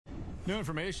New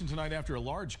information tonight after a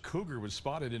large cougar was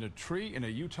spotted in a tree in a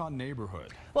Utah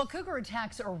neighborhood. Well, cougar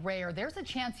attacks are rare. There's a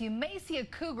chance you may see a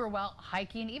cougar while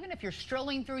hiking, even if you're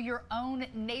strolling through your own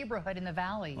neighborhood in the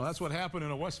valleys. Well, that's what happened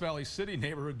in a West Valley City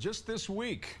neighborhood just this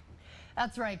week.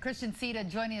 That's right. Christian Sita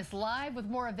joining us live with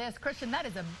more of this. Christian, that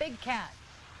is a big cat.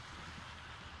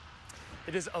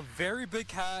 It is a very big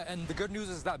cat, and the good news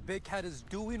is that big cat is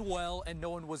doing well and no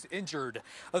one was injured.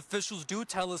 Officials do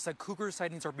tell us that cougar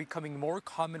sightings are becoming more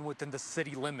common within the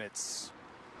city limits.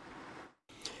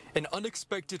 An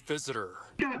unexpected visitor.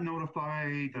 Got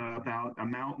notified about a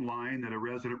mountain lion that a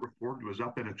resident reported was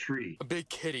up in a tree. A big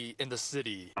kitty in the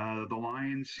city. The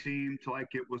lion seemed like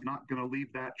it was not going to leave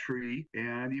that tree,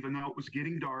 and even though it was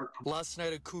getting dark. Last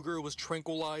night, a cougar was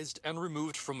tranquilized and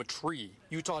removed from a tree.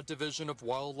 Utah Division of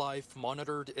Wildlife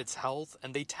monitored its health,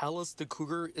 and they tell us the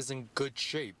cougar is in good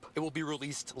shape. It will be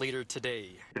released later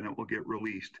today. And it will get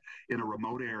released in a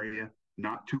remote area,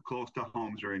 not too close to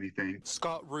homes or anything.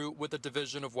 Scott Root with the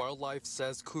Division of Wildlife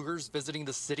says cougars visiting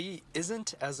the city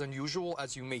isn't as unusual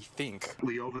as you may think.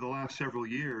 Over the last several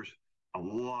years, a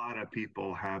lot of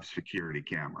people have security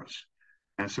cameras.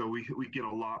 And so we get a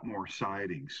lot more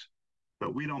sightings.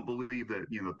 But we don't believe that,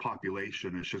 the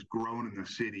population has just grown in the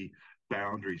city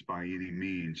boundaries by any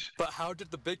means. But how did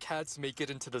the big cats make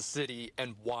it into the city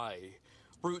and why?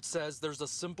 Root says there's a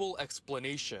simple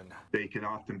explanation. They can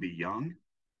often be young.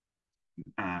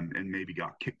 And maybe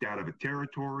got kicked out of a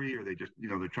territory, or they just,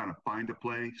 they're trying to find a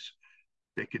place.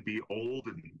 They could be old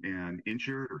and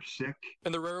injured or sick.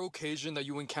 In the rare occasion that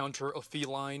you encounter a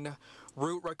feline,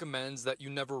 Root recommends that you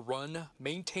never run,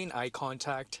 maintain eye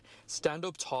contact, stand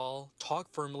up tall, talk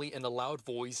firmly in a loud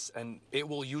voice, and it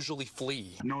will usually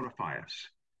flee. Notify us.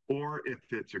 Or if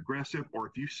it's aggressive, or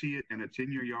if you see it and it's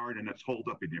in your yard and it's holed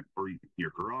up in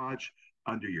your garage,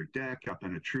 under your deck, up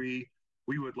in a tree,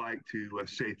 we would like to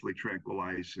safely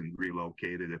tranquilize and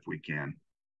relocate it if we can.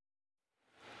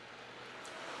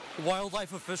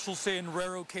 Wildlife officials say in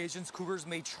rare occasions cougars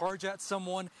may charge at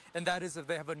someone, and that is if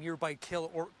they have a nearby kill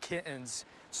or kittens.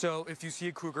 So if you see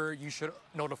a cougar, you should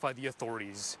notify the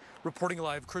authorities. Reporting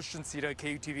live, Christian Sita,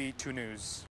 KUTV 2 News.